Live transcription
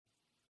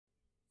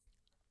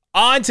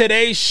On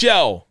today's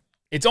show,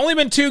 it's only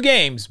been 2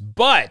 games,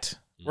 but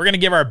we're going to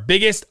give our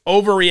biggest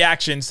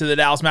overreactions to the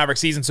Dallas Mavericks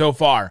season so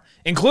far,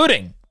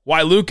 including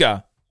why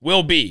Luka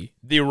will be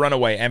the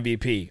runaway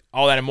MVP.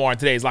 All that and more on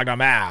today's Locked On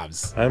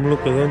Mavs. I'm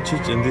Luka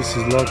Doncic, and this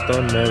is Locked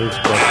On Mavericks.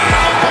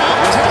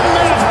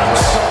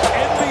 Mavericks,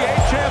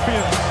 NBA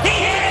champions.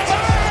 He is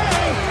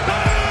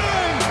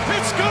bang!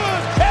 It's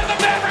good, and the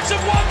Mavericks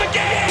have won the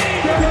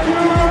game.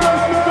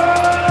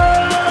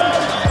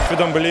 If you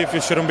don't believe, you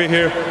shouldn't be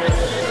here.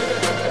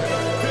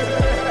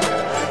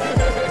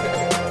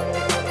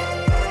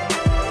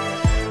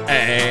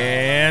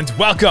 And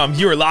welcome.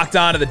 You are locked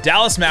on to the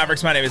Dallas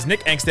Mavericks. My name is Nick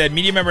Engstead,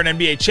 media member and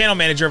NBA channel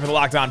manager for the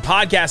Locked On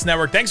Podcast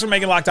Network. Thanks for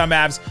making Locked On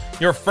Mavs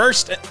your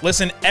first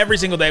listen every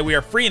single day. We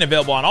are free and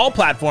available on all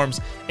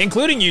platforms,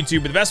 including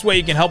YouTube. But the best way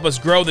you can help us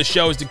grow the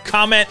show is to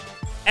comment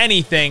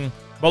anything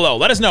below.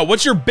 Let us know,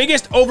 what's your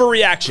biggest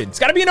overreaction? It's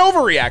got to be an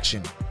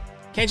overreaction.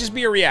 Can't just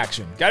be a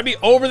reaction. Got to be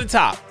over the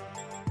top.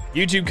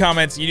 YouTube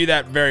comments, you do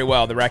that very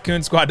well. The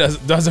Raccoon Squad does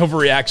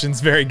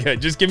overreactions very good.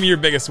 Just give me your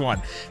biggest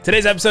one.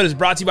 Today's episode is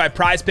brought to you by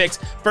Prize Picks.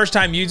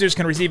 First-time users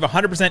can receive a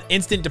 100%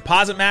 instant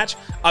deposit match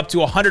up to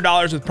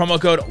 $100 with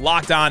promo code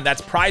LOCKEDON.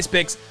 That's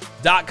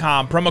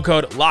prizepicks.com, promo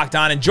code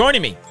LOCKEDON. And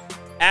joining me,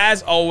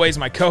 as always,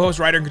 my co-host,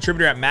 writer, and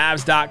contributor at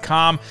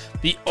Mavs.com,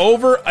 the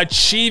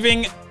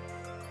overachieving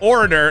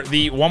orator,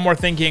 the one more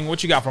thinking.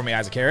 What you got for me,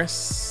 Isaac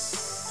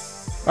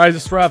Harris? All right,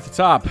 just right off the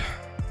top.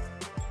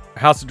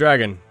 House of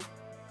Dragon.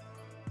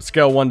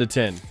 Scale 1 to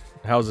 10.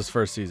 How was this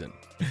first season?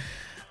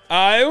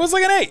 It was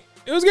like an 8.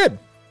 It was good.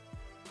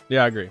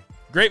 Yeah, I agree.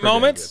 Great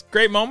moments.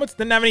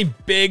 Didn't have any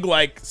big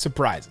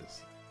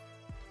surprises.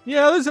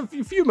 Yeah, there's a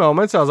few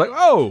moments. I was like,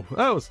 oh,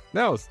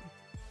 that was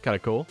kind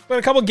of cool. But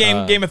a couple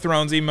Game of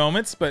Thrones-y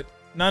moments, but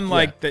none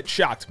that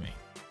shocked me.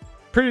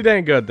 Pretty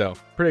dang good though.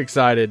 Pretty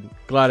excited.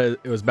 Glad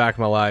it was back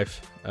in my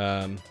life.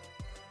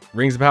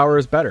 Rings of Power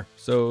is better.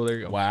 So there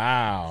you go.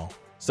 Wow.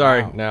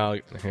 Sorry. Wow. Now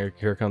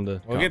here come the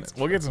comments.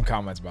 We'll get some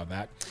comments about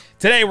that.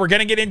 Today we're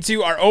gonna get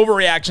into our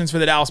overreactions for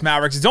the Dallas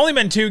Mavericks. It's only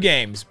been 2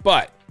 games,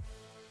 but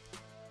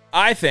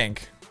I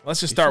think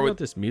let's just start with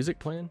this music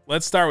playing.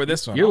 Let's start with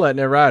this one. You're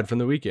letting it ride from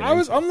the weekend. I'm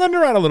letting it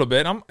ride a little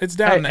bit. It's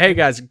down. Hey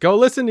guys, go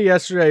listen to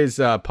yesterday's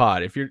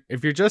pod. If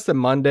you're just a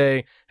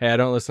Monday, hey, I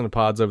don't listen to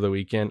pods over the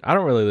weekend. I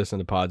don't really listen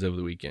to pods over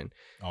the weekend.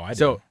 Oh, I do.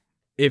 So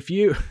if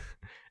you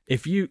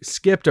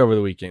skipped over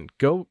the weekend,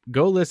 go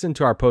listen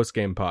to our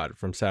post-game pod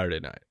from Saturday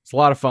night. It's a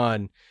lot of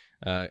fun.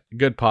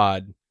 Good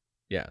pod.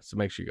 Yeah, so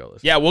make sure you go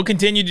listen. Yeah, we'll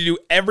continue to do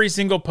every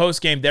single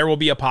post-game. There will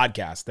be a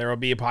podcast. There will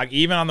be a pod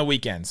even on the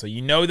weekend. So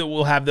you know that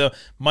we'll have the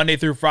Monday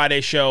through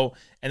Friday show,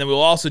 and then we'll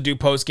also do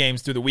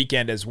post-games through the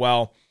weekend as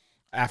well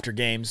after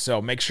games.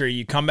 So make sure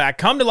you come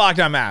to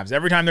Locked On Mavs.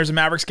 Every time there's a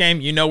Mavericks game,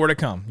 you know where to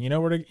come. You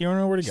know where to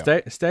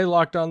go. Stay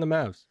locked on the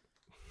Mavs.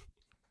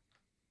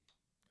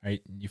 All right,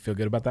 you feel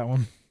good about that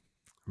one?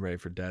 I'm ready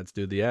for dads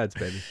do the ads,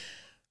 baby.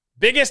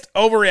 Biggest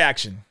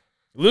overreaction.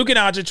 Luka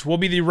Doncic will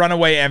be the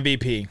runaway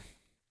MVP.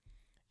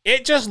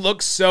 It just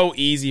looks so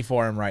easy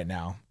for him right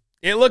now.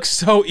 It looks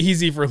so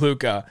easy for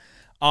Luka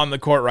on the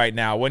court right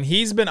now. When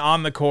he's been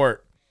on the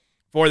court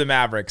for the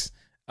Mavericks,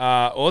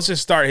 let's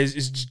just start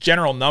his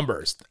general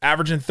numbers.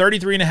 Averaging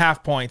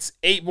 33.5 points,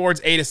 8 boards,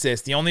 8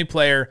 assists. The only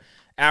player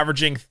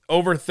averaging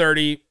over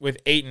 30 with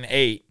 8 and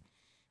 8.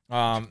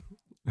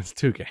 It's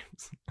 2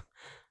 games.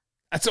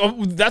 That's what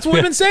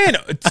we've been saying.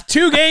 It's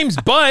 2 games,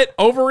 but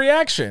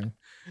overreaction.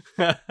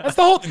 That's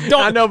the whole.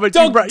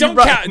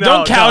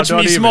 Don't couch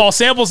me small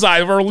sample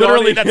size.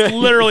 That's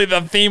literally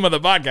the theme of the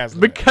podcast.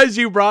 Because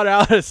you brought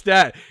out a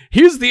stat.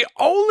 He's the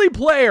only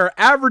player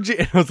averaging.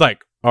 It was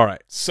like, all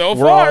right, so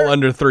we're far, all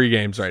under 3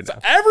 games right now.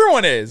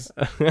 Everyone is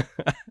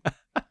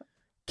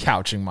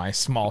couching my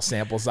small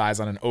sample size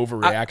on an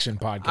overreaction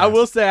podcast. I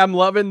will say I'm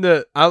loving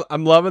the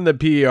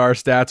PER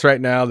stats right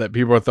now that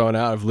people are throwing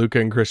out of Luka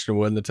and Christian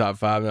Wood in the top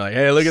 5. They're like,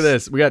 hey, look at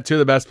this. We got 2 of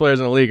the best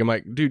players in the league. I'm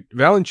like, dude,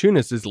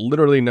 Valanciunas is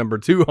literally number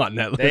 2 on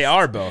that list. They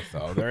are both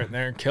though.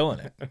 They're killing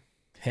it.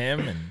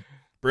 Him and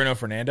Bruno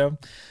Fernando.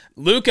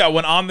 Luka,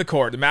 when on the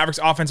court, the Mavericks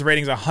offensive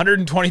rating is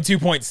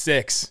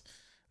 122.6.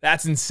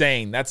 That's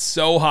insane. That's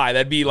so high.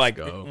 That'd be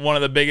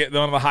one of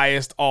the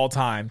highest all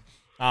time.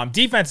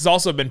 Defense has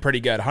also been pretty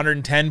good,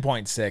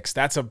 110.6.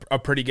 That's a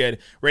pretty good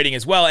rating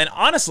as well. And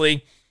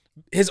honestly,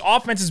 his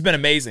offense has been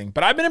amazing.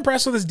 But I've been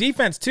impressed with his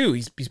defense too.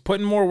 He's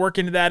putting more work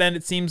into that end,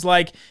 it seems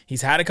like.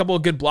 He's had a couple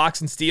of good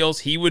blocks and steals.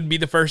 He would be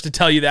the first to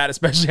tell you that,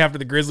 especially after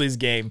the Grizzlies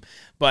game.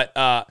 But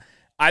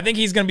I think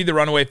he's going to be the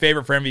runaway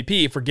favorite for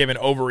MVP for giving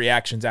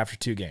overreactions after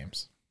 2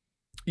 games.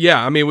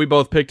 Yeah, I mean, we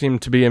both picked him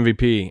to be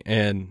MVP.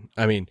 And,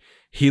 I mean,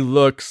 he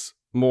looks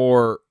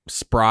more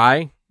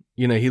spry.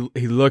 You know,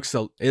 he looks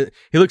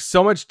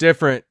so much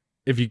different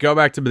if you go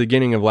back to the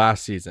beginning of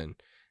last season,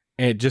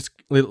 and it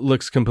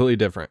looks completely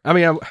different. I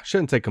mean, I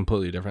shouldn't say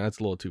completely different. That's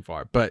a little too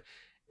far, but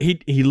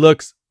he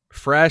looks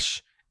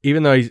fresh,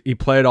 even though he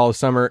played all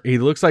summer. He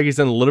looks like he's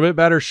in a little bit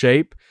better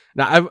shape.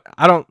 Now,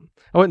 I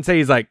wouldn't say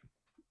he's like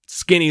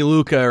skinny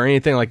Luka or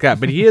anything like that,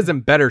 but he is in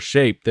better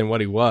shape than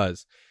what he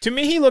was. To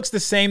me, he looks the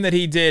same that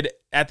he did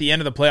at the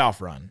end of the playoff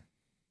run.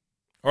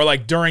 or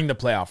like during the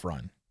playoff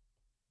run.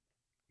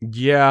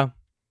 Yeah.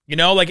 You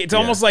know, like it's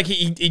almost like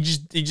he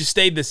just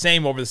stayed the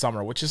same over the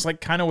summer, which is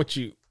like kind of what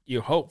you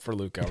hope for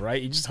Luka,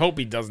 right? You just hope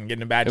he doesn't get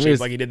in a bad shape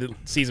like he did the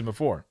season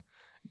before.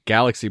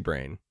 Galaxy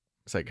brain.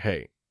 It's like,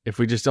 hey, if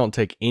we just don't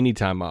take any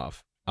time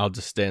off, I'll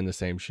just stay in the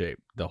same shape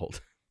the whole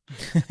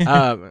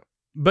time.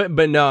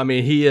 But no, I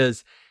mean, he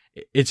is.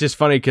 It's just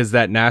funny because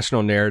that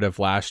national narrative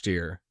last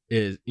year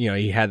is,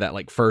 he had that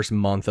like first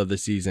month of the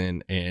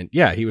season, and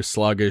yeah, he was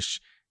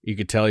sluggish. You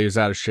could tell he was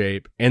out of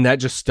shape, and that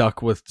just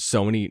stuck with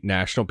so many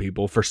national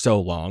people for so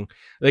long.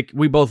 Like,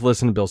 we both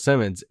listen to Bill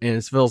Simmons, and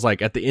it feels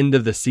like at the end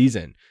of the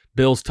season,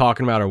 Bill's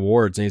talking about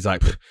awards, and he's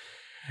like,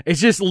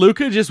 it's just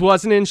Luka just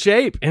wasn't in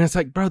shape. And it's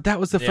like, bro, that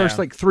was the first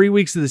like 3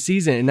 weeks of the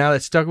season, and now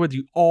that stuck with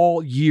you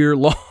all year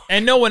long.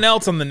 And no one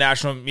else on the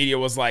national media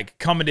was like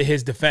coming to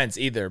his defense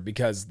either,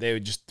 because they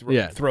would just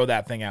throw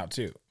that thing out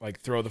too, like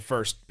throw the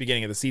first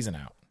beginning of the season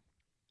out.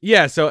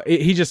 Yeah, so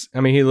he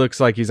looks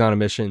like he's on a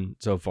mission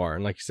so far.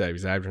 And like you said,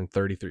 he's averaging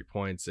 33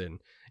 points,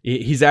 and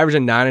he's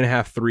averaging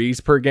 9.5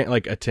 threes per game,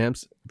 like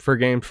attempts per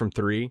game from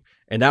three.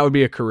 And that would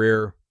be a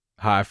career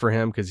high for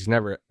him because he's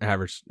never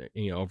averaged,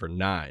 over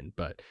 9,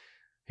 but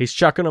he's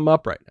chucking them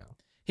up right now.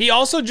 He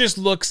also just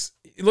looks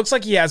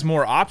like he has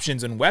more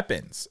options and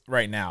weapons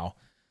right now.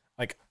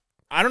 Like,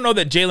 I don't know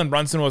that Jalen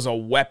Brunson was a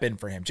weapon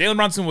for him. Jalen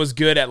Brunson was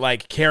good at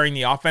like carrying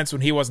the offense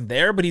when he wasn't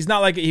there, but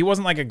he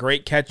wasn't like a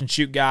great catch and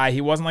shoot guy. He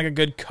wasn't like a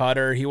good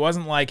cutter. He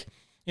wasn't like,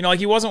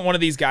 he wasn't one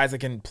of these guys that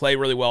can play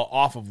really well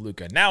off of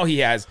Luka. Now he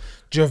has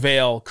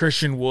JaVale,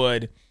 Christian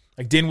Wood,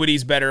 like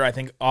Dinwiddie's better, I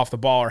think, off the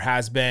ball, or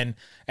has been.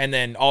 And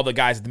then all the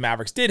guys that the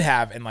Mavericks did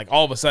have. And like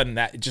all of a sudden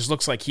that it just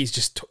looks like he's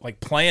just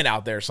like playing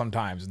out there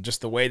sometimes. And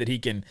just the way that he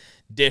can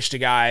dish to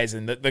guys,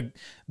 and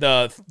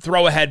the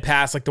throw ahead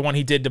pass, like the one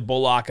he did to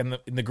Bullock in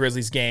the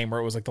Grizzlies game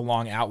where it was like the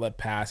long outlet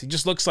pass. He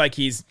just looks like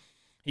he's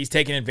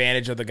taking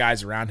advantage of the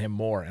guys around him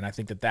more. And I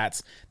think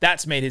that's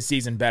made his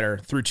season better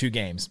through 2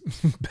 games.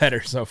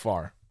 Better so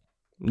far.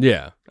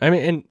 Yeah. I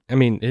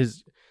mean,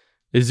 his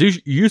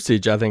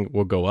usage, I think,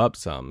 will go up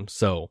some.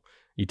 So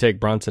you take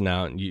Brunson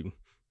out and you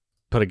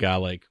put a guy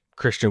like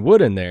Christian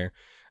Wood in there.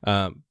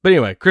 But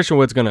anyway, Christian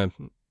Wood's going to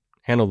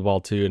handle the ball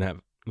too and have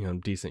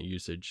decent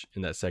usage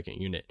in that second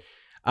unit.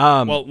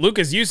 Well,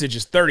 Luka's usage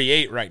is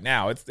 38 right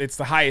now. It's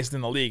the highest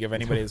in the league if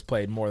anybody has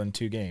played more than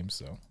 2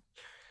 games.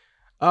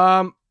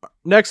 So,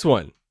 next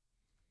one,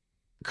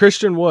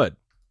 Christian Wood.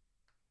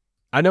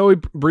 I know we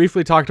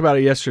briefly talked about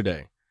it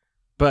yesterday,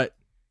 but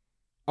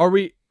are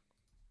we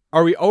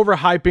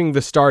overhyping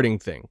the starting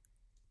thing?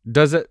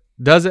 Does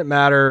it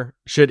matter?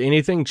 Should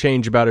anything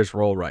change about his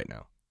role right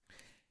now?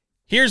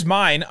 Here's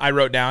mine. I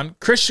wrote down,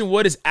 Christian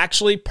Wood is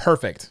actually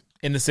perfect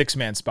in the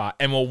 6-man spot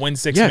and will win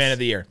 6th man of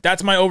the year.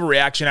 That's my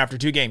overreaction after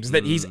 2 games, is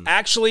that he's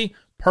actually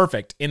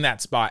perfect in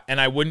that spot,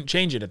 and I wouldn't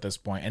change it at this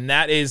point. And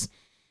that's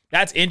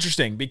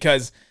interesting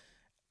because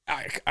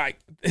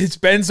it's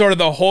been sort of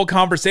the whole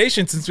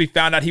conversation since we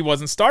found out he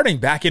wasn't starting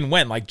back in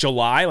when? Like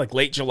July, like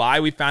late July,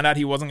 we found out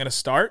he wasn't going to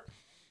start.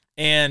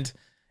 And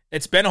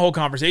it's been a whole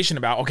conversation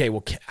about, okay,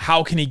 well,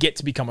 how can he get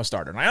to become a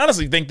starter? And I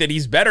honestly think that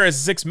he's better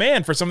as a 6th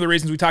man for some of the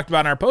reasons we talked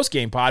about in our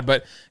post-game pod,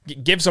 but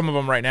give some of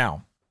them right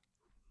now.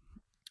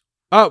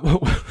 Oh,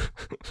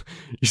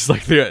 he's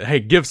like, hey,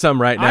 give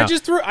some right now.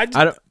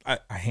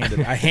 I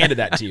handed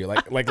that to you.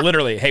 Like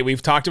literally, hey,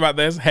 we've talked about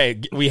this.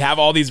 Hey, we have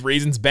all these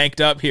reasons banked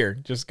up here.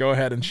 Just go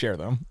ahead and share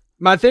them.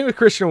 My thing with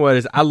Christian Wood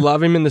is I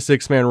love him in the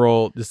 6-man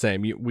role the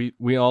same.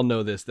 We all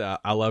know this,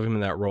 that I love him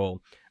in that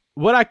role.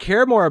 What I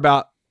care more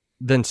about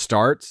than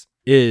starts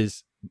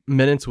is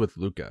minutes with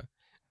Luka.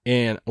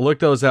 And I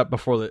looked those up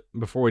before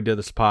we did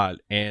this pod,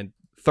 and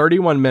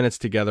 31 minutes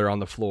together on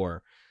the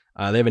floor.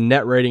 They have a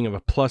net rating of a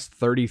plus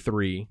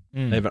 33.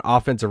 They have an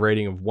offensive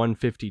rating of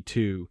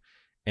 152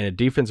 and a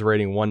defensive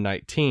rating of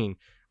 119.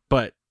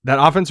 But that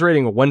offensive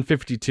rating of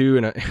 152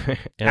 and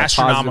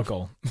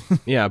astronomical. A positive,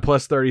 yeah,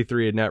 plus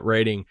 33 a net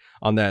rating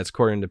on that,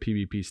 according to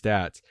PBP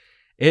stats.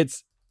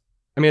 It's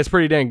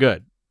pretty dang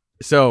good.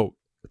 So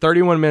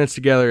 31 minutes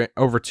together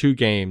over 2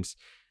 games.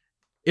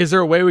 Is there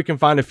a way we can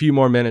find a few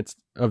more minutes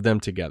of them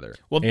together?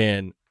 Well,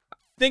 and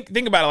think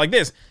about it like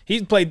this.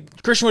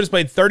 Christian Wood has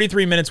played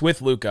 33 minutes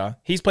with Luka.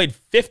 He's played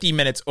 50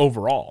 minutes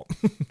overall,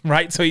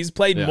 right? So he's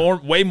played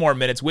way more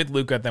minutes with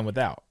Luka than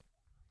without.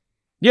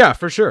 Yeah,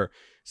 for sure.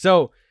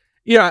 So,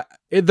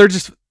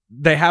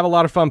 they have a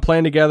lot of fun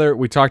playing together.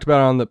 We talked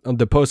about it on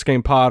the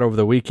post-game pod over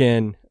the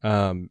weekend.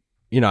 I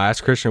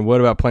asked Christian Wood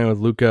about playing with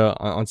Luka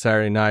on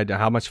Saturday night,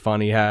 how much fun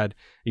he had.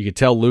 You could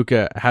tell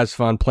Luka has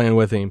fun playing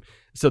with him.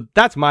 So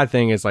that's my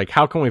thing, is like,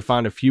 how can we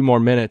find a few more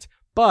minutes?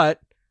 But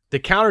the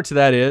counter to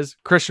that is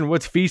Christian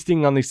Wood's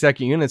feasting on these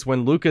second units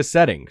when Luka's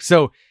setting.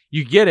 So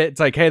you get it. It's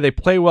like, hey, they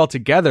play well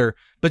together,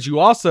 but you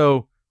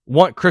also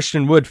want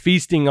Christian Wood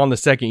feasting on the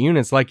second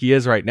units like he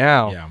is right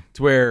now,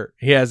 to where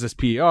he has this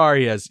PR,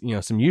 he has,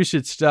 some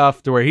usage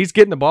stuff to where he's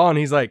getting the ball and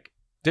he's like,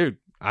 dude,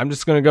 I'm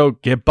just going to go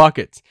get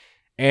buckets.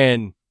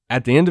 And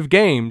at the end of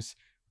games,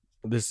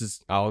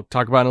 I'll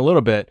talk about in a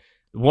little bit,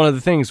 one of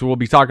the things we'll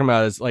be talking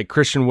about is like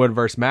Christian Wood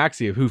versus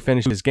Maxey of who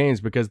finishes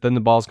games, because then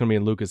the ball's going to be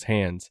in Luka's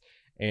hands.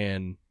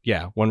 And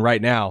yeah, when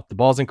right now the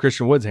ball's in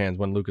Christian Wood's hands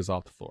when Luka's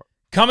off the floor.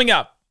 Coming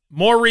up,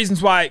 more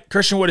reasons why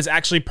Christian Wood is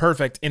actually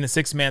perfect in the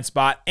 6-man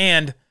spot.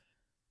 And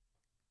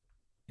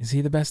is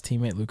he the best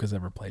teammate Luka's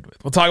ever played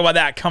with? We'll talk about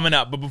that coming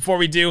up. But before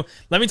we do,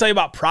 let me tell you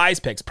about Prize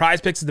Picks. Prize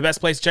Picks is the best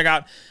place to check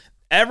out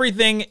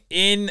everything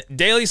in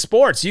daily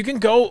sports. You can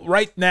go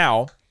right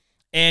now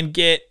and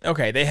get,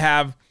 they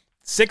have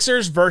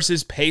Sixers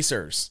versus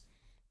Pacers.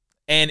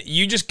 And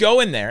you just go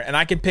in there, and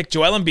I can pick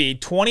Joel Embiid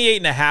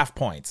 28.5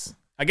 points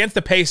against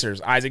the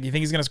Pacers. Isaac, you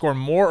think he's going to score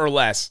more or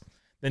less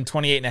than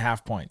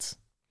 28.5 points?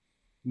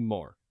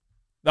 More.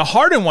 The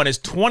Harden one is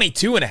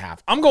 22.5.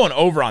 I'm going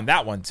over on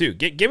that one, too.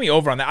 Give me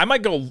over on that. I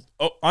might go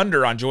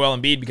under on Joel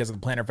Embiid because of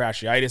the plantar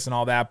fasciitis and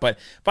all that. But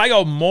if I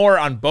go more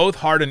on both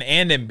Harden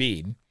and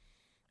Embiid,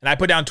 and I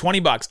put down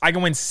 $20, I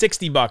can win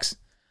 $60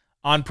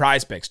 on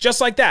Prize Picks.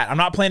 Just like that. I'm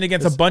not playing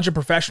against a bunch of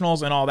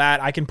professionals and all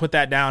that. I can put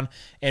that down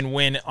and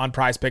win on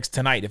Prize Picks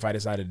tonight if I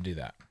decided to do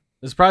that.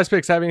 Does Prize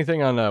Picks have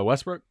anything on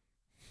Westbrook?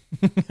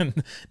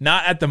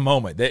 Not at the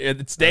moment.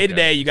 It's day to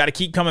day. You got to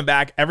keep coming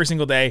back every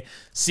single day.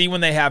 See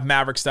when they have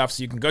Maverick stuff,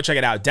 so you can go check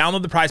it out.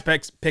 Download the Prize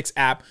Picks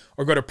app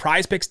or go to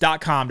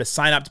prizepicks.com to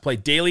sign up to play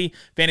daily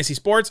fantasy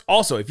sports.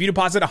 Also, if you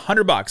deposit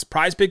 $100,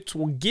 Prize Picks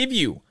will give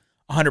you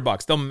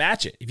 $100. They'll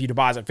match it. If you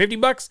deposit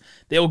 $50,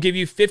 they will give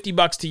you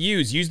 $50 to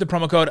use. Use the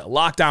promo code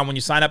LOCKEDON when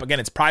you sign up.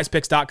 Again, it's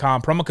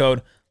prizepicks.com, promo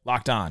code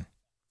LOCKEDON.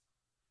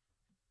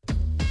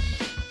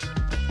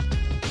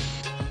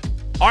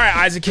 All right,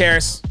 Isaac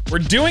Harris, we're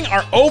doing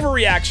our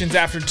overreactions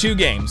after 2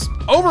 games.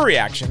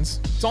 Overreactions.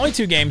 It's only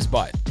 2 games,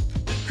 but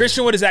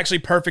Christian Wood is actually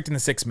perfect in the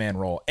 6-man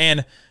role.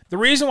 And the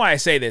reason why I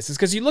say this is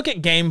because you look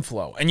at game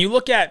flow and you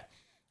look at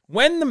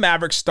when the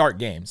Mavericks start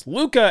games,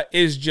 Luka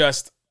is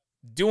just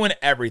doing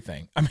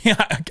everything. I mean,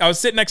 I was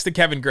sitting next to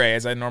Kevin Gray,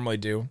 as I normally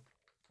do,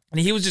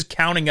 and he was just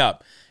counting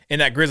up in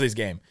that Grizzlies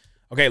game.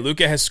 Okay,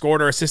 Luka has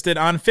scored or assisted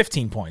on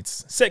 15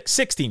 points,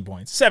 16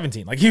 points,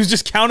 17. Like, he was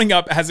just counting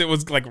up as it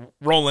was, like,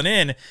 rolling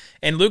in.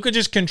 And Luka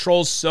just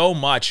controls so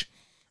much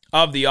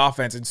of the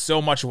offense and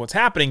so much of what's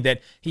happening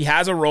that he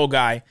has a role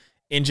guy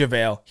in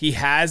JaVale. He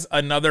has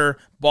another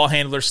ball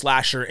handler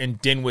slasher in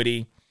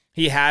Dinwiddie.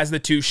 He has the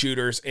 2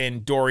 shooters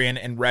in Dorian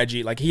and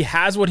Reggie. Like, he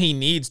has what he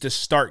needs to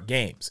start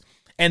games.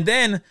 And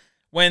then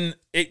when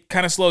it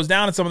kind of slows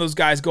down and some of those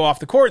guys go off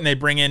the court and they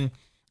bring in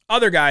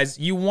other guys,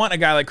 you want a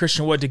guy like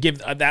Christian Wood to give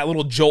that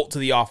little jolt to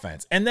the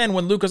offense. And then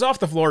when Luka's off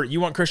the floor,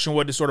 you want Christian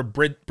Wood to sort of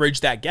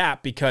bridge that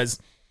gap because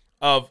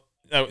of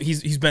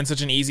he's been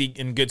such an easy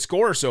and good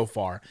scorer so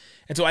far.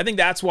 And so I think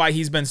that's why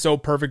he's been so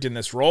perfect in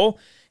this role.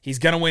 He's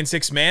going to win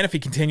 6-man if he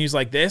continues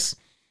like this.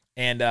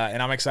 And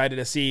I'm excited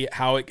to see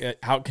how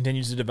it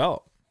continues to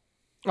develop.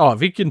 Oh,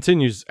 if he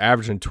continues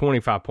averaging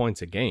 25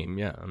 points a game,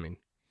 yeah, I mean,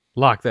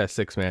 lock that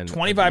 6-man.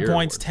 25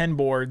 points, 10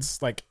 boards,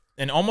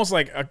 and almost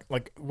like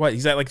what?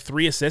 He's at like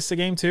 3 assists a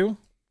game too?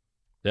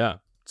 Yeah.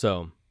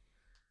 So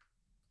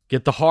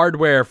get the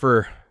hardware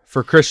for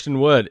Christian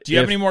Wood. Do you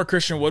have any more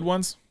Christian Wood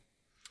ones?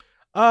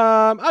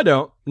 I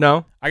don't.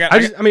 No.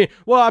 I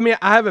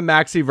have a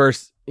Maxey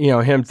versus,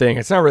 him thing.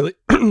 It's not really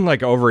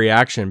like an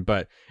overreaction,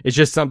 but it's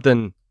just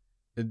something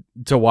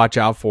to watch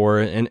out for.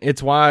 And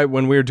it's why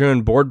when we were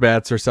doing board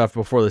bets or stuff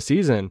before the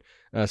season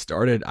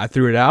started, I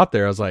threw it out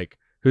there. I was like,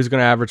 who's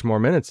going to average more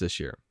minutes this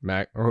year?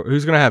 Or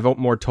who's going to have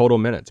more total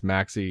minutes?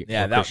 Maxey.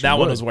 Yeah, that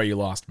one was where you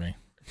lost me.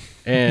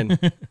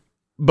 And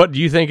but do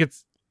you think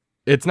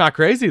it's not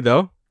crazy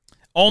though?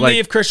 Only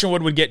if Christian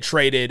Wood would get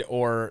traded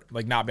or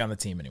like not be on the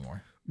team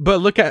anymore.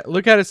 But look at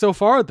it so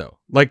far though.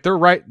 Like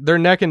they're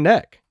neck and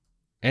neck.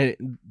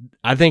 And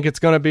I think it's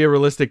going to be a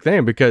realistic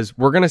thing because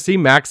we're going to see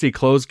Maxey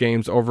close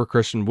games over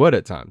Christian Wood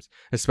at times,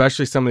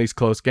 especially some of these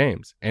close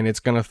games, and it's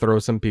going to throw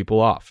some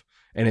people off,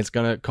 and it's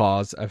going to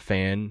cause a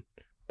fan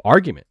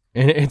argument,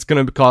 and it's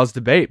going to cause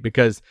debate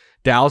because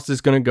Dallas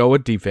is going to go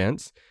with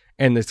defense,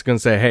 and it's going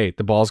to say, hey,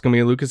 the ball's going to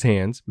be in Luka's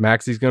hands.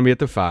 Maxey's going to be at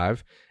the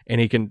 5,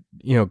 and he can,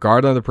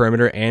 guard on the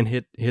perimeter and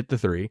hit the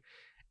 3.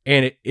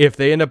 And if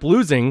they end up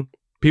losing,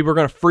 people are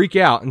going to freak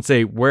out and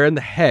say, where in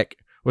the heck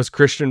was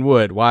Christian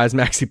Wood? Why is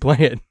Maxey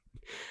playing?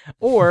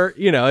 Or,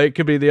 it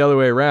could be the other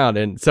way around.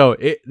 And so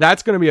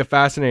that's going to be a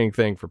fascinating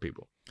thing for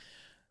people.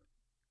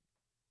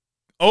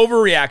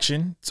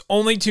 Overreaction. It's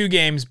only 2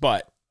 games,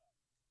 but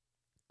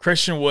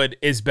Christian Wood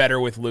is better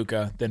with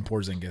Luka than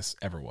Porzingis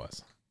ever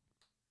was.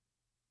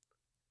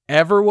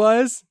 Ever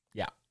was?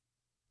 Yeah.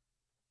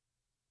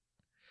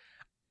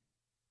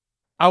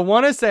 I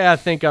want to say I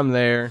think I'm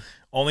there.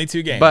 Only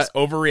 2 games. But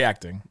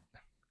overreacting.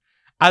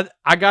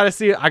 I gotta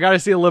see a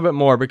little bit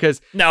more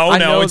because no,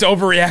 it's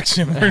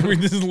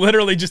overreaction. This is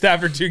literally just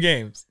after 2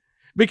 games.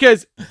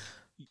 Because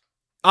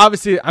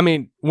obviously, I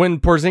mean, when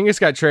Porzingis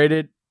got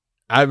traded,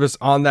 I was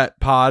on that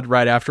pod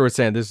right afterwards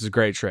saying this is a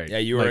great trade. Yeah,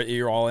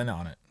 you're all in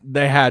on it.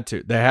 They had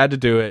to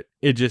do it.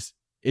 It just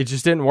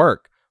didn't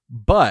work.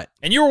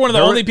 And you were one of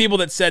the only people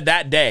that said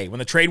that day when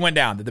the trade went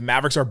down that the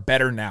Mavericks are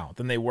better now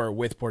than they were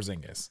with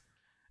Porzingis.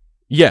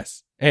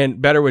 Yes,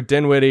 and better with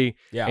Dinwiddie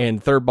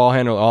and third ball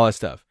handle, all that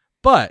stuff.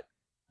 But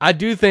I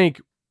do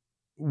think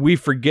we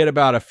forget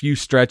about a few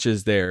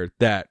stretches there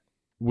that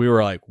we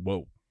were like,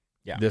 whoa,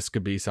 this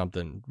could be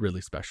something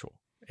really special.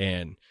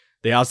 And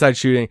the outside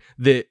shooting,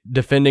 the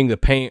defending the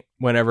paint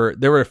whenever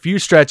there were a few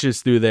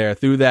stretches through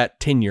that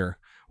tenure.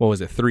 What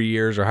was it, 3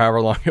 years or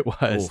however long it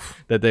was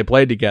that they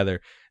played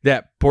together?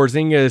 That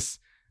Porzingis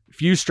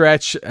few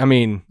stretch. I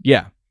mean,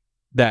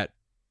 that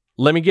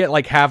let me get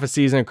like half a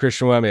season of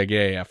Christian Wood. I'm like,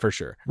 yeah, for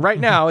sure. Right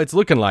now, it's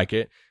looking like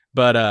it,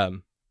 but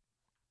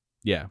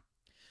yeah.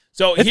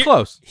 So it's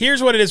close.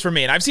 Here's what it is for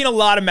me. And I've seen a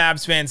lot of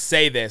Mavs fans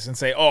say this and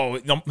say, oh,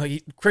 no,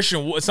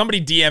 Christian Wood.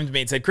 Somebody DM'd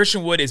me and said,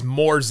 Christian Wood is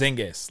more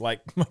Zingis. Like,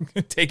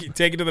 take it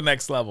to the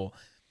next level.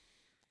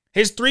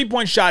 His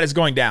 3-point shot is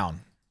going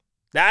down.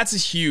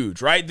 That's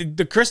huge, right?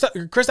 The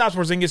Kristaps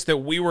Porzingis that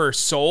we were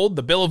sold,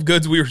 the bill of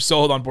goods we were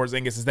sold on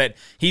Porzingis is that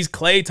he's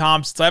Klay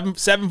Thompson,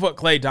 7-foot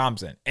Klay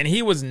Thompson. And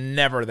he was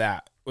never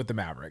that with the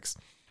Mavericks.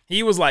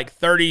 He was like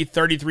 30,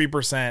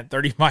 33%,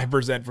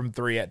 35% from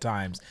three at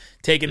times,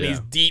 taking these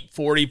deep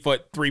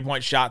 40-foot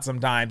 3-point shots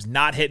sometimes,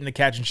 not hitting the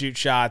catch and shoot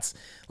shots.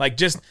 Like,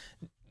 just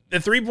the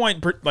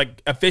 3-point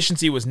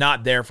efficiency was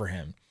not there for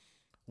him.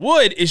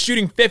 Wood is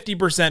shooting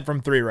 50%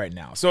 from three right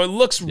now. So it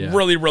looks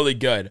really, really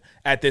good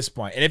at this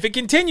point. And if it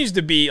continues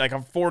to be like a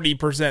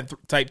 40%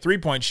 type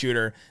 3-point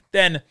shooter,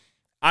 then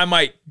I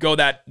might go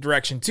that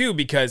direction too,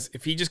 because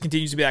if he just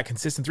continues to be that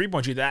consistent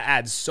 3-point shooter, that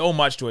adds so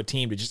much to a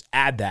team to just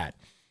add that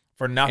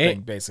for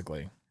nothing,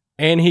 basically.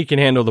 And he can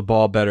handle the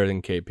ball better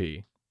than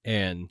KP.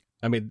 And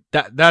I mean,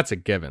 that's a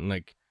given.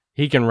 Like,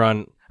 he can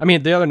run. I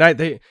mean, the other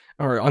night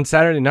on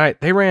Saturday night,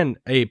 they ran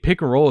a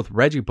pick and roll with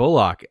Reggie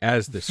Bullock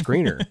as the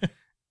screener.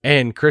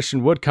 And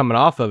Christian Wood coming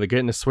off of it,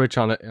 getting a switch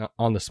on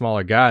the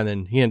smaller guy, and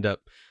then he ended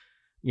up,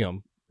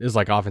 it was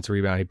like offensive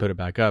rebound. He put it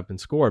back up and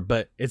scored.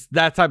 But it's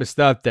that type of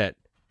stuff that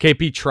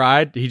KP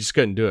tried. He just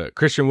couldn't do it.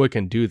 Christian Wood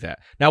can do that.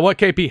 Now, what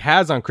KP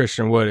has on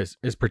Christian Wood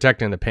is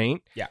protecting the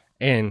paint. Yeah.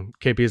 And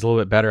KP is a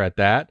little bit better at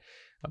that.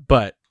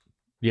 But,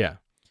 yeah.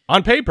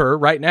 On paper,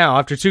 right now,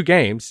 after 2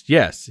 games,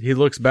 yes, he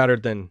looks better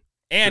than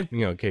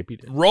KP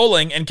did.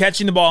 Rolling and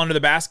catching the ball under the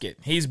basket.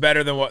 He's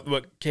better than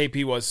what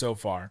KP was so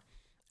far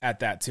at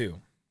that, too.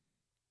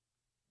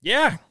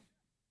 Yeah,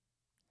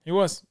 he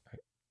was. I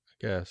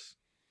guess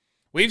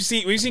we've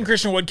seen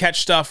Christian Wood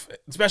catch stuff,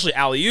 especially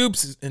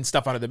alley-oops and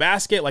stuff under the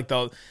basket, like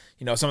some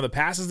of the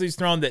passes he's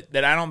thrown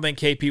that I don't think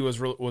KP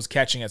was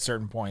catching at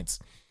certain points.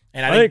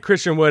 And I think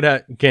Christian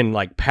Wood can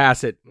like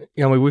pass it.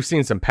 We've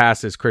seen some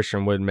passes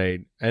Christian Wood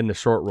made in the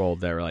short roll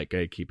that were like,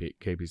 hey,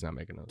 KP's not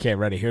making those. Okay,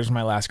 ready. Here's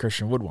my last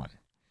Christian Wood one.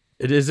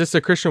 Is this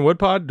a Christian Wood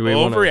pod?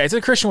 It's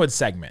a Christian Wood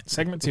segment.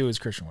 Segment 2 is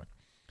Christian Wood.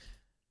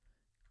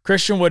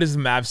 Christian Wood is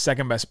the Mavs'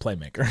 second best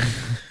playmaker.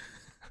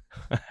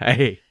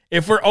 Hey.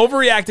 If we're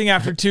overreacting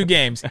after 2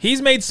 games,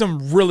 he's made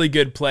some really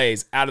good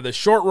plays out of the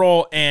short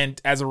roll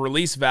and as a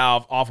release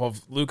valve off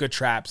of Luka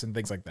traps and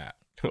things like that.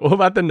 What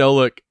about the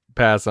no-look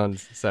pass on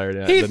Saturday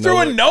night? He threw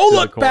a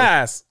no-look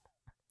pass.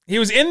 He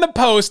was in the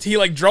post. He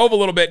drove a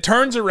little bit,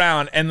 turns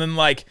around, and then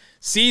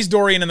sees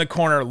Dorian in the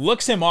corner,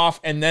 looks him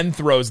off, and then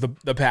throws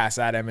the pass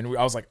at him. And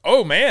I was like,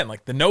 oh, man,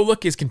 the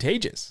no-look is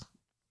contagious.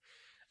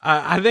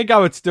 I think I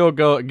would still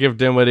give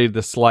Dinwiddie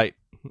the slight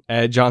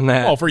edge on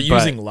that. Oh, for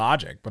using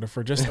logic, but if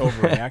we're just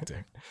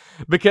overreacting.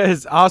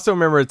 Because I also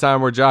remember a time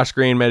where Josh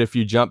Green made a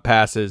few jump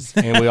passes,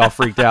 and we all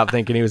freaked out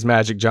thinking he was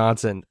Magic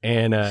Johnson.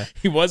 And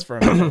he was for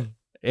a minute.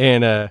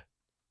 And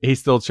he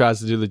still tries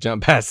to do the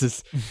jump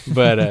passes,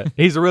 but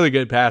he's a really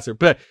good passer.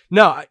 But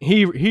no,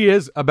 he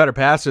is a better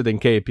passer than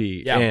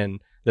KP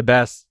and the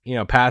best,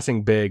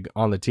 passing big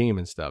on the team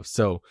and stuff.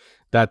 So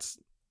that's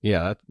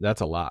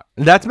a lot.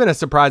 And that's been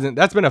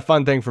a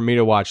fun thing for me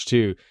to watch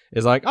too,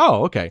 is like,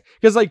 oh, okay.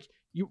 Because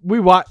we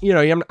watch,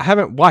 I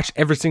haven't watched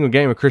every single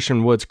game of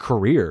Christian Wood's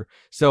career.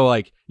 So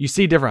you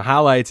see different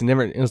highlights and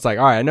it's like,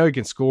 all right, I know he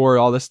can score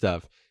all this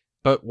stuff,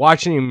 but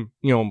watching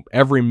him,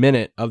 every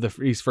minute of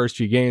these first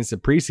few games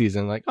of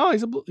preseason,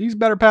 he's a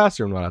better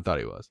passer than what I thought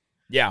he was.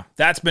 Yeah,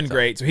 that's been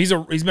great. So he's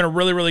been a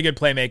really, really good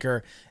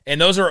playmaker. And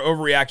those are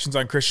overreactions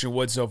on Christian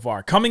Wood so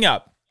far. Coming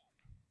up,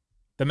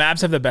 the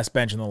Mavs have the best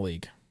bench in the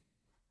league.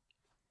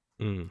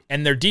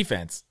 And their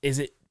defense, is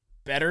it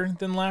better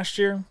than last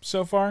year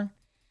so far?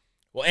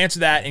 We'll answer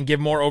that and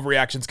give more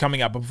overreactions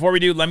coming up. But before we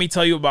do, let me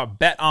tell you about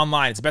Bet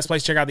Online. It's the best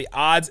place to check out the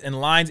odds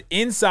and lines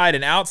inside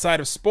and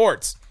outside of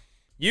sports.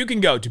 You can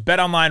go to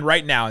Bet Online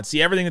right now and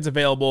see everything that's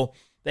available.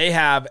 They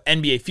have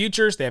NBA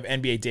futures. They have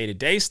NBA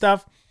day-to-day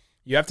stuff.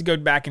 You have to go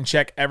back and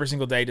check every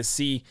single day to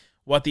see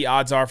what the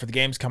odds are for the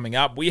games coming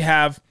up. We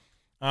have,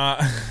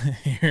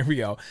 here we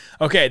go.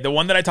 Okay, the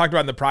one that I talked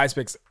about in the Prize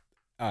Picks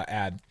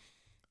ad.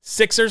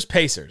 Sixers,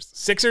 Pacers.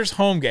 Sixers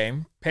home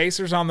game.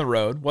 Pacers on the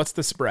road. What's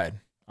the spread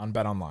on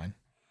Bet Online?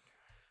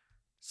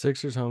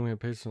 Sixers home game,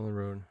 Pacers on the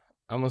road.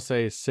 I'm going to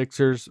say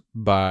Sixers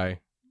by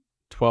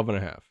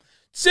 12.5.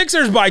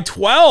 Sixers by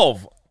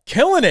 12.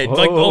 Killing it. The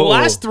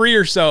last 3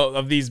 or so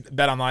of these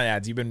Bet Online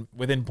ads, you've been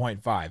within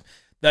 0.5.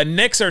 The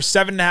Knicks are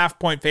 7.5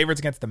 point favorites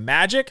against the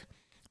Magic.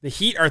 The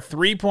Heat are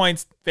 3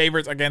 points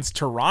favorites against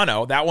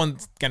Toronto. That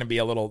one's going to be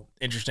a little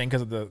interesting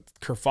because of the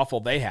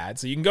kerfuffle they had.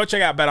 So you can go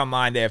check out Bet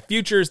Online. They have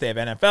futures. They have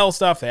NFL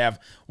stuff. They have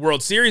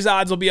World Series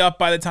odds will be up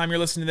by the time you're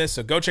listening to this.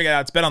 So go check it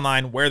out. It's Bet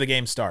Online, where the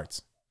game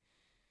starts.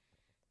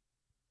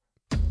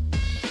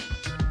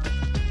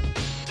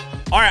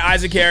 All right,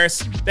 Isaac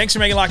Harris, thanks for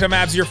making Locked On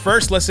Mavs your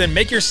first listen.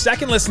 Make your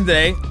second listen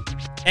today.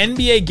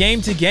 NBA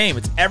Game to Game.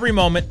 It's every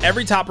moment,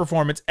 every top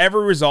performance,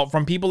 every result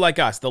from people like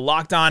us, the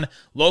Locked On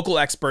local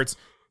experts.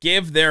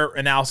 Give their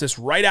analysis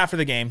right after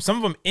the game. Some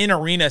of them in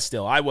arena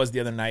still. I was the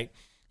other night.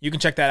 You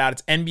can check that out.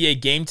 It's NBA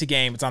Game to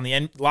Game. It's on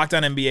the Locked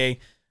On NBA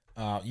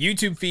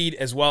YouTube feed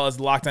as well as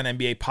the Locked On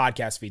NBA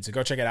podcast feed. So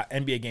go check it out.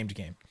 NBA Game to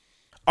Game.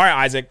 All right,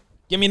 Isaac,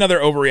 give me another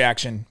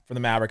overreaction for the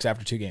Mavericks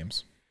after 2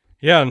 games.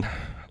 Yeah, and a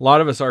lot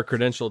of us are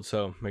credentialed,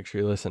 so make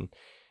sure you listen.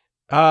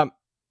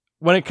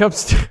 When it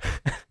comes to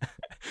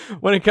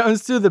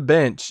the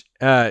bench,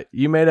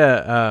 you made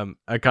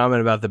a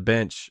comment about the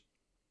bench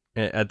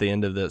at the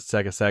end of the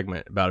second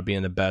segment about it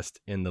being the best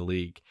in the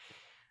league.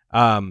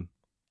 Do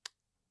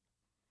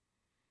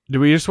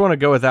we just want to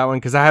go with that one?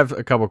 Because I have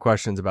a couple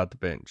questions about the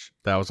bench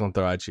that I was going to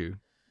throw at you.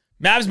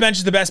 Mavs bench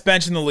is the best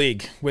bench in the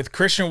league with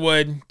Christian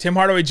Wood, Tim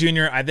Hardaway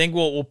Jr. I think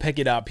we'll pick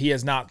it up. He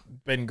has not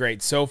been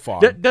great so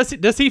far.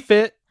 Does he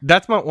fit?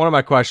 That's one of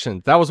my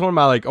questions. That was one of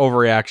my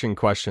overreaction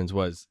questions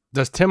was,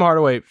 does Tim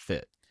Hardaway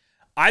fit?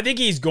 I think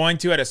he's going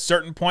to at a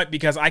certain point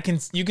because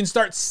you can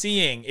start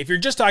seeing, if you're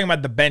just talking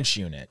about the bench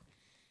unit,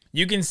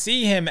 you can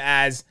see him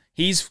as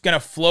he's going to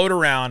float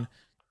around.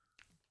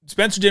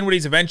 Spencer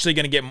Dinwiddie's eventually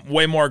going to get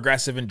way more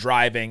aggressive in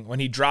driving.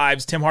 When he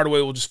drives, Tim Hardaway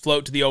will just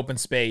float to the open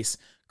space.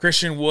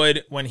 Christian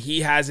Wood, when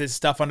he has his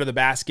stuff under the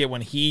basket,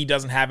 when he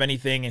doesn't have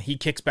anything and he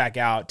kicks back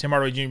out, Tim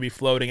Hardaway Jr. will be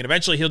floating. And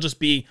eventually he'll just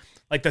be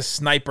like the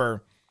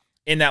sniper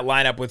in that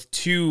lineup with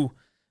 2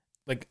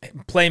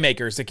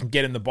 playmakers that can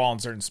get in the ball in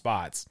certain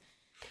spots.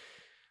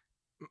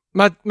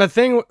 My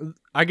thing,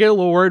 I get a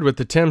little worried with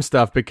the Tim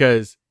stuff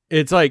because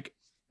it's like,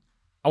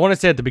 I want to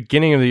say at the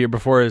beginning of the year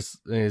before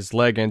his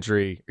leg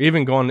injury,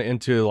 even going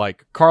into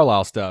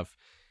Carlisle stuff,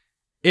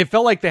 it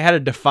felt like they had a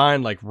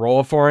defined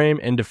role for him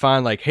and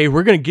define hey,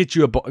 we're going to get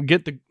you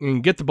get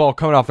the ball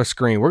coming off a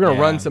screen. We're going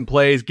to run some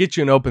plays, get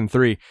you an open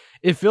 3.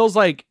 It feels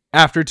like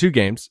after 2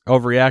 games,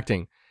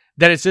 overreacting,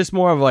 that it's just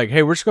more of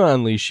hey, we're just going to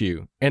unleash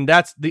you. And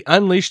that's the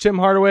unleash Tim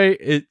Hardaway.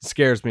 It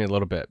scares me a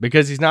little bit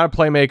because he's not a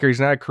playmaker. He's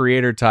not a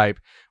creator type.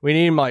 We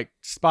need him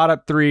spot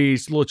up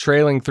 3s, little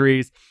trailing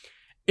 3s.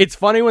 It's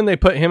funny when they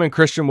put him and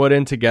Christian Wood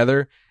in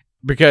together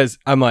because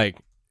I'm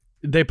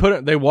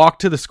they walk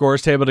to the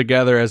scores table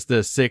together as the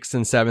 6th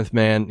and 7th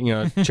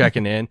man,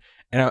 checking in.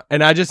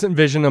 And I just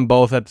envision them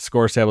both at the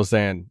scores table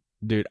saying,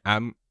 dude,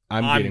 I'm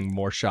getting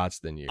more shots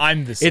than you.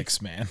 I'm the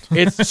 6th man.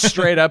 It's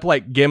straight up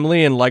like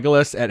Gimli and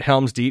Legolas at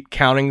Helm's Deep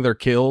counting their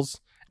kills.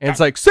 And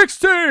it's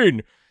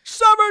 16,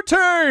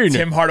 17.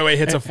 Tim Hardaway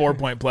hits a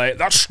 4-point play.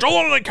 That still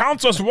only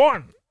counts as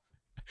 1.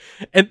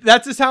 And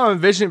that's just how I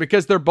envision it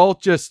because they're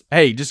both just,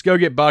 hey, just go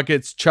get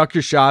buckets, chuck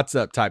your shots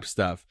up type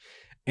stuff.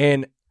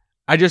 And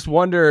I just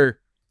wonder,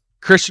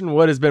 Christian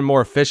Wood has been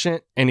more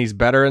efficient and he's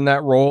better in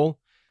that role.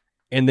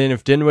 And then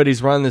if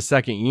Dinwiddie's running the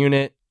second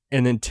unit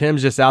and then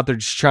Tim's just out there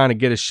just trying to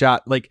get a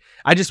shot,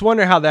 I just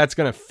wonder how that's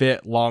going to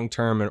fit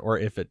long-term or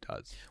if it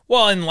does.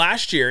 Well, and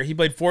last year he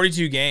played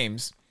 42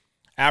 games,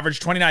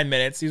 averaged 29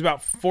 minutes. He was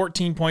about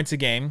 14 points a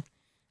game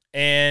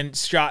and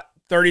shot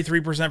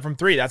 33% from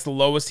 3. That's the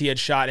lowest he had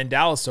shot in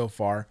Dallas so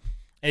far.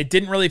 And it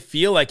didn't really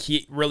feel like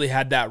he really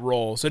had that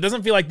role. So it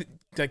doesn't feel like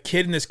the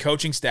kid in this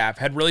coaching staff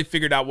had really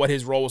figured out what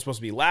his role was supposed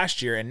to be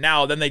last year. And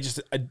now then they just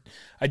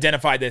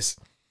identify this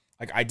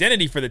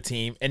identity for the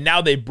team. And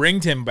now they bring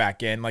Tim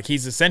back in.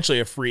 He's essentially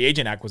a free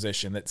agent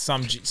acquisition that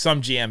some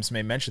GMs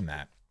may mention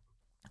that.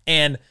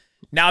 And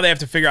now they have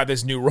to figure out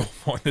this new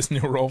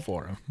role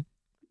for him.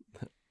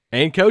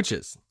 And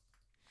coaches.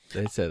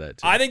 They say that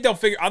too. I think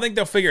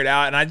they'll figure it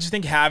out, and I just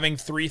think having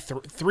three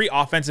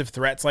offensive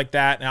threats like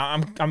that.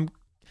 Now I'm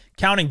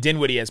counting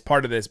Dinwiddie as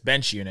part of this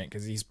bench unit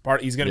because he's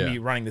going to be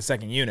running the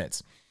second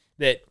units.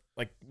 That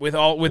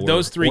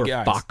those 3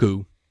 guys.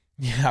 Baku.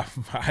 Yeah,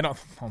 I don't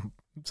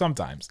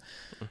sometimes,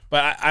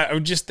 but I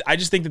just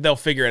think that they'll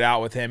figure it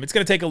out with him. It's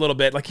going to take a little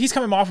bit. He's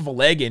coming off of a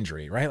leg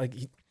injury, right?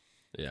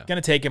 It's going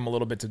to take him a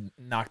little bit to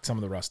knock some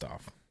of the rust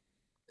off.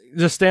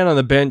 Just stand on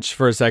the bench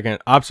for a second.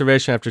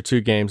 Observation after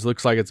 2 games.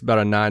 Looks like it's about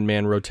a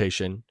 9-man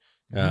rotation.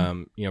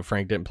 Mm-hmm.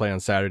 Frank didn't play on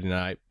Saturday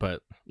night,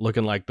 but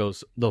looking like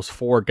those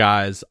 4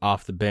 guys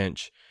off the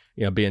bench,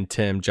 being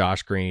Tim,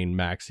 Josh Green,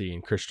 Maxey,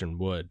 and Christian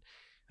Wood.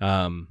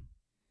 No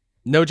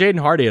Jaden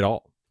Hardy at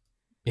all.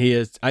 He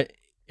is.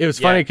 It was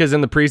funny because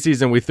in the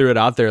preseason we threw it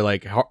out there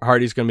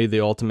Hardy's going to be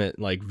the ultimate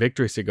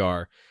victory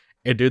cigar.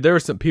 And dude, there were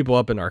some people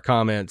up in our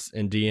comments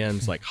and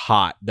DMs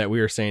hot that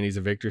we were saying he's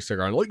a victory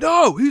cigar. And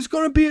no, he's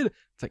going to be it.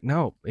 It's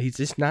no, he's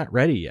just not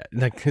ready yet.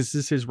 This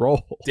is his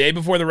role. Day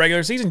before the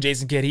regular season,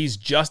 Jason Kidd, he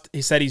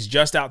said he's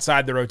just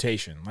outside the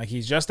rotation.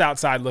 He's just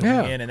outside looking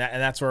in, and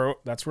that's where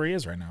he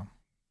is right now.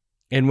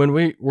 And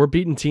when we're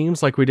beating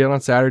teams like we did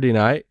on Saturday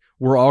night,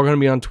 we're all going to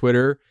be on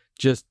Twitter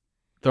just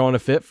throwing a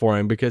fit for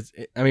him because,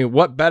 I mean,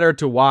 what better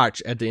to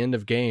watch at the end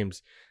of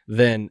games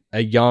than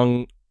a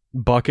young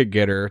bucket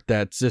getter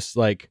that's just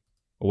like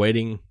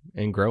waiting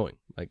and growing?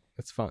 Like,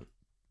 it's fun.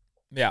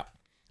 Yeah.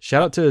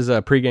 Shout out to his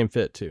pregame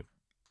fit too.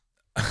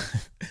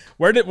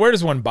 Where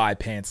does one buy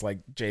pants like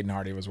Jaden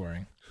Hardy was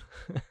wearing?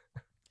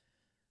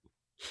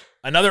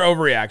 Another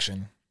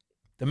overreaction.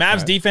 The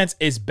Mavs defense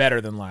is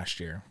better than last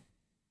year.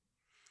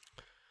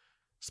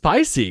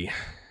 Spicy.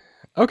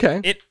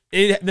 Okay.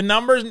 The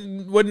numbers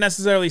wouldn't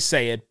necessarily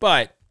say it,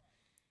 but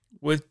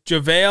with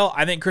JaVale,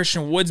 I think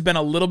Christian Wood's been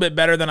a little bit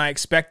better than I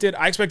expected.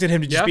 I expected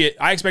him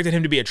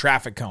to be a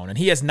traffic cone, and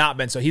he has not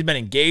been. So he's been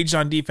engaged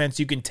on defense.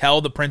 You can tell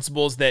the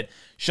principles that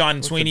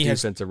Sean Sweeney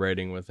defensive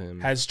rating with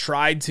him has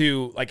tried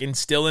to like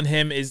instill in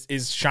him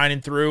is shining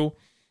through,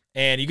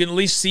 and you can at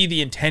least see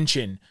the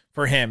intention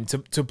for him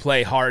to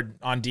play hard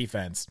on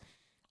defense.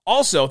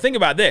 Also, think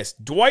about this: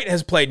 Dwight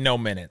has played no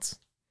minutes.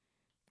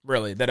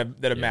 Really, that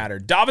have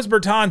mattered. Davis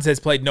Bertans has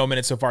played no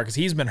minutes so far because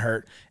he's been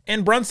hurt,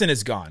 and Brunson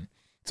is gone.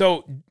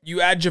 So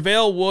you add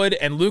JaVale Wood,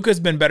 and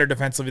Luka's been better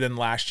defensively than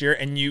last year,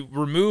 and you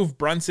remove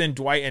Brunson,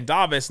 Dwight, and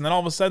Davis, and then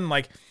all of a sudden,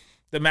 like,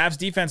 the Mavs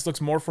defense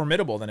looks more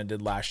formidable than it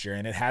did last year,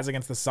 and it has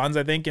against the Suns,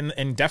 I think,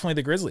 and definitely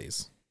the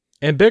Grizzlies.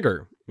 And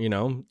bigger,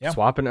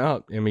 swapping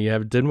out. I mean, you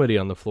have Dinwiddie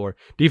on the floor.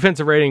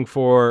 Defensive rating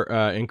for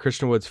in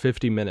Christian Wood's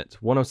 50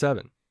 minutes,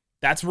 107.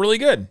 That's really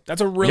good.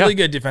 That's a really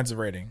good defensive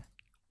rating.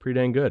 Pretty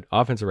dang good.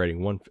 Offensive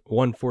rating,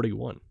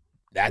 141.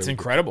 That's really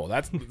incredible.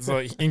 That's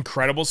an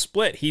incredible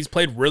split. He's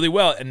played really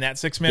well in that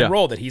 6-man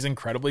role that he's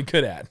incredibly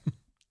good at.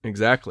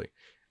 Exactly.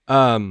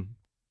 There's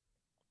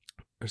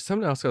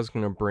something else I was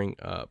going to bring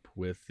up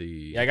with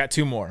the... Yeah, I got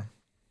two more.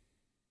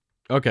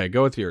 Okay,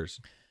 go with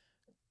yours.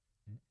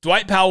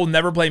 Dwight Powell will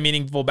never play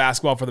meaningful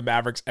basketball for the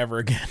Mavericks ever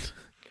again.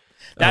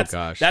 That's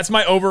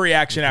my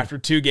overreaction after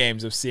 2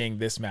 games of seeing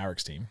this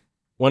Mavericks team.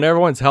 When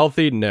everyone's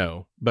healthy,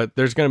 no. But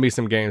there's going to be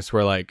some games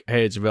where, like,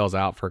 hey, JaVale's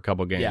out for a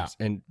couple games,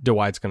 and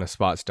Dwight's going to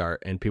spot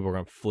start, and people are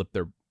going to flip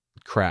their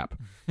crap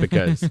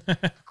because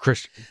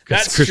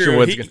Christian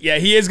Wood's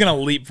he is going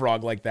to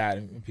leapfrog like that,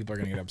 and people are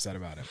going to get upset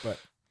about it. But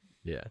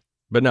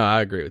but no,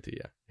 I agree with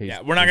you.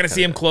 We're not going to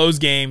see him close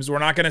games. We're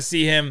not going to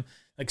see him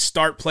like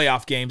start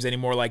playoff games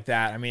anymore like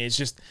that. I mean, it's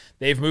just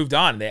they've moved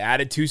on. They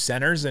added 2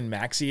 centers, and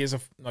Maxey is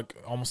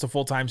almost a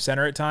full-time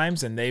center at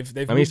times, and they've.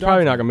 I mean, he's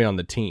probably not going to be on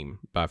the team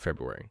by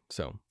February.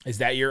 So is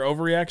that your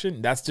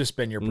overreaction? That's just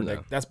been your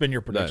That's been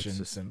your prediction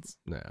since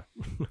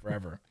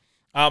forever.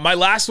 My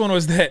last one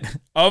was that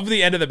of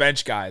the end of the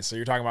bench guys. So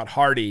you're talking about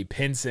Hardy,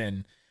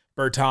 Pinson,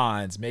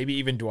 Bertans, maybe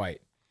even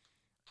Dwight.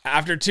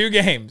 After 2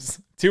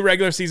 games, 2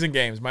 regular season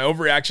games, my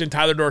overreaction: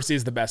 Tyler Dorsey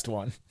is the best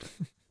one.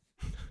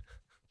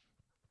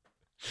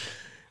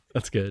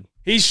 That's good.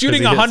 He's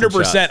shooting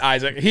 100%,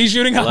 Isaac. He's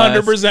shooting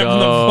 100% from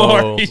the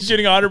floor. He's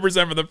shooting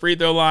 100% from the free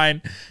throw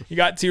line. He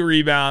got 2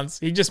 rebounds.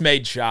 He just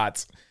made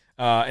shots,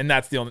 and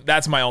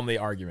that's my only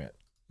argument.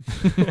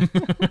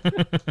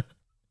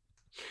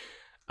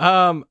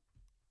 The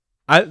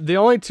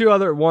only 2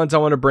 other ones I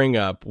want to bring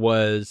up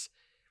was: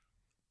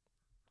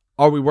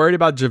 are we worried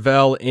about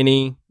JaVale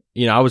any?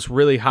 I was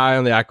really high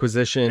on the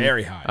acquisition,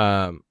 very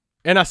high.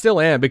 And I still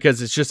am because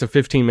it's just a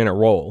 15-minute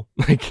role.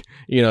 Like,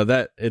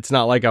 that it's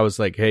not like I was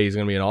like, hey, he's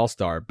going to be an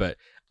all-star. But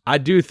I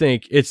do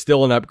think it's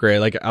still an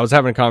upgrade. Like, I was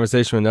having a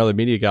conversation with another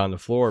media guy on the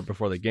floor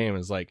before the game. And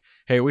was like,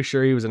 hey, are we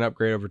sure he was an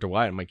upgrade over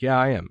Dwight? I'm like, yeah,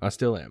 I am. I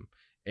still am.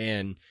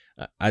 And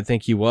I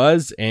think he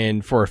was.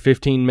 And for a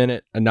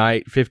 15-minute a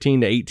night,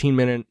 15 to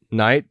 18-minute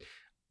night,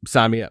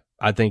 sign me up.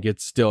 I think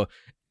it's still...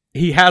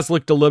 He has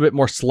looked a little bit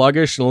more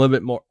sluggish and a little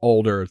bit more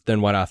older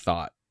than what I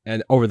thought.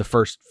 And over the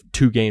first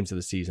 2 games of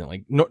the season,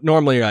 like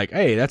normally you're like,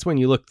 hey, that's when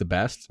you look the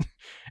best.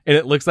 And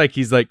it looks like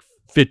he's like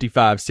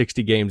 55,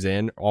 60 games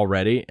in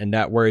already. And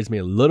that worries me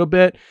a little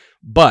bit,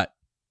 but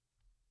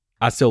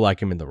I still like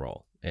him in the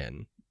role,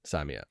 and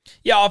sign me up.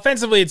 Yeah.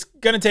 Offensively, it's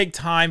going to take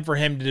time for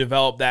him to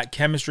develop that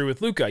chemistry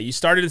with Luka. You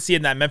started to see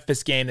in that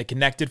Memphis game that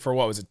connected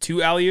for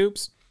 2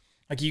 alley-oops.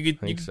 Like you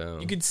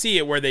could see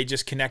it where they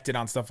just connected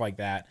on stuff like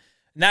that.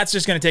 And that's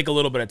just going to take a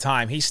little bit of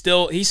time. He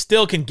still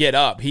can get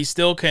up. He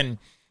still can,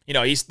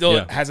 he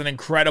still has an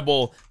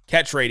incredible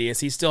catch radius.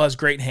 He still has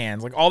great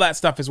hands. Like all that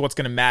stuff is what's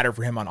going to matter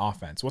for him on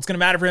offense. What's going to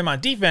matter for him on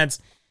defense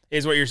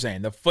is what you're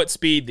saying, the foot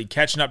speed, the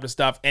catching up to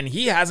stuff. And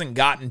he hasn't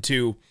gotten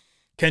to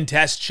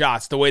contest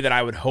shots the way that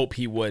I would hope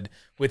he would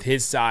with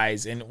his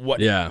size and what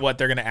they're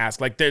going to ask.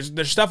 Like there's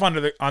stuff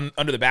under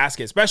the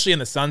basket, especially in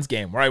the Suns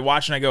game, where I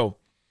watch and I go,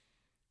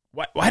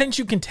 why didn't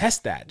you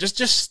contest that?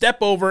 Just step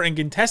over and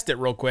contest it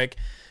real quick.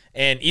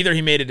 And either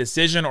he made a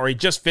decision or he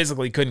just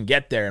physically couldn't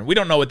get there. And we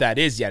don't know what that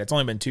is yet. It's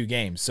only been 2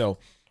 games. So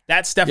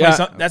that's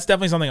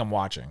definitely something I'm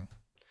watching.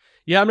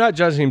 Yeah, I'm not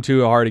judging him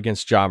too hard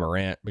against Ja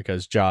Morant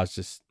because Ja's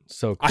just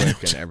so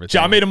quick and everything.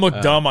 Ja made him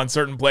look dumb on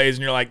certain plays,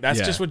 and you're like, that's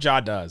just what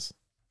Ja does.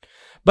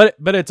 But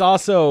it's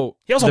also...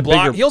 He also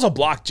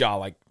blocked Ja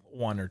like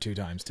 1 or 2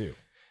 times too.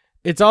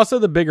 It's also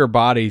the bigger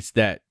bodies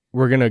that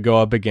we're going to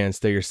go up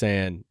against that you're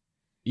saying,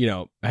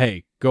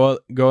 hey, go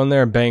in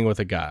there and bang with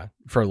a guy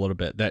for a little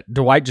bit. That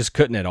Dwight just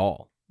couldn't at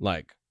all.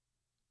 Like,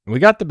 We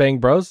got the Bang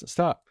Bros.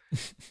 Stop.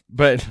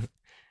 But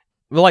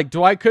like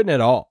Dwight couldn't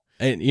at all.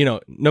 And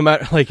no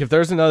matter like if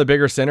there's another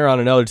bigger center on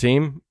another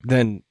team,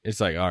 then it's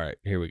like, all right,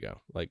 here we go.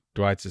 Like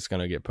Dwight's just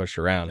gonna get pushed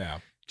around. Yeah.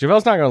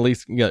 JaVale's not gonna at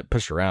least get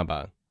pushed around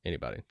by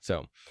anybody.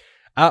 So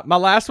my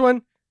last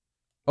one,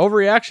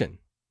 overreaction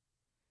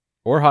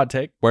or hot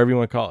take, whatever you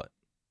want to call it.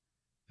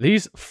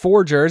 These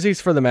 4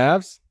 jerseys for the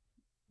Mavs,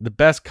 the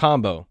best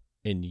combo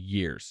in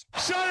years.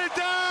 Shut it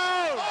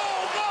down!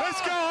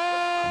 Let's go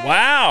home!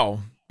 Wow.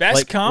 Best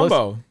Like,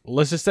 combo.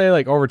 Let's just say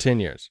like over 10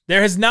 years.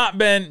 There has not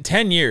been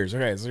 10 years.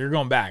 Okay, so you're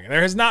going back.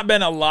 There has not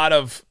been a lot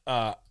of,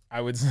 I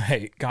would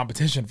say,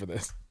 competition for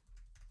this.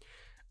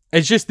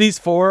 It's just these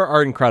 4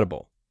 are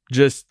incredible.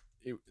 Just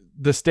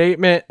the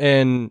statement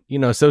and,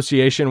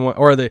 association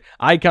or the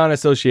icon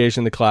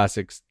association, the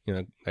classics,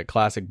 that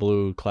classic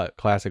blue,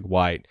 classic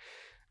white.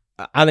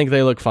 I think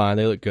they look fine.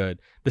 They look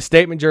good. The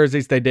statement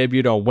jerseys, they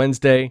debuted on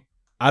Wednesday.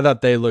 I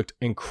thought they looked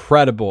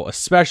incredible,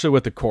 especially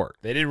with the court.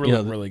 They did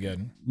really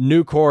good.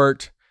 New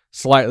court,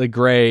 slightly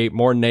gray,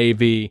 more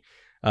navy,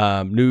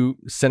 new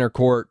center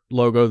court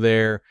logo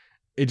there.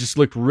 It just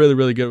looked really,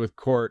 really good with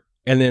court.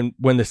 And then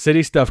when the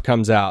city stuff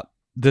comes out,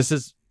 this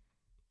is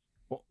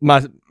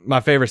my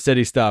favorite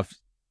city stuff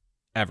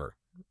ever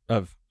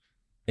of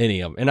any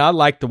of them. And I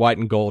like the white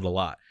and gold a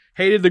lot.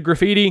 Hated the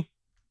graffiti.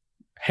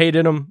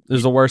 Hated them. It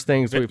was the worst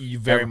things we've You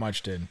very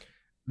much did.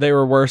 They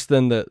were worse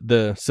than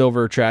the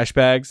silver trash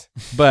bags.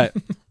 But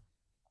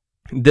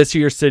this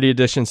year's City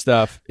Edition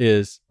stuff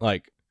is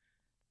like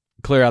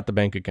clear out the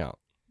bank account.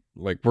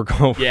 Like we're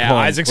going. Yeah,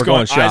 Isaac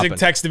shopping.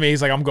 texted me.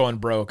 He's like, I'm going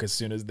broke as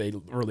soon as they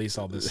release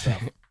all this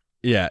stuff.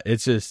 Yeah,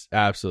 it's just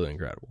absolutely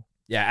incredible.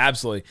 Yeah,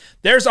 absolutely.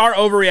 There's our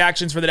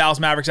overreactions for the Dallas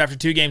Mavericks after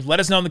 2 games. Let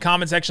us know in the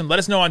comment section. Let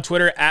us know on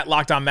Twitter at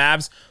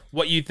LockedOnMavs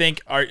what you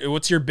think.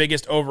 What's your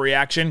biggest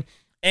overreaction?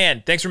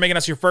 And thanks for making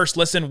us your first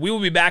listen. We will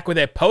be back with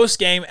a post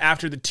game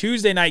after the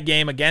Tuesday night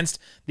game against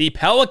the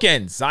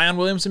Pelicans. Zion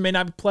Williamson may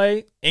not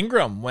play.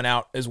 Ingram went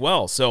out as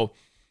well, so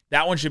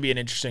that one should be an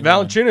interesting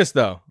one. Valanciunas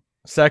though.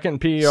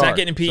 Second PER.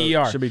 Second in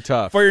PER. So should be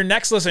tough. For your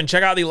next listen,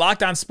 check out the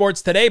Locked On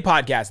Sports Today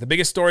podcast. The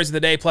biggest stories of the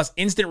day, plus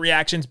instant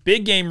reactions,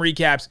 big game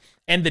recaps,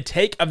 and the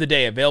take of the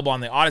day. Available on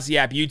the Odyssey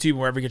app, YouTube, and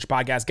wherever you get your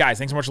podcast. Guys,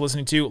 thanks so much for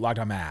listening to Locked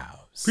On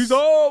Mavs. Peace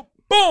out.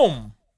 Boom.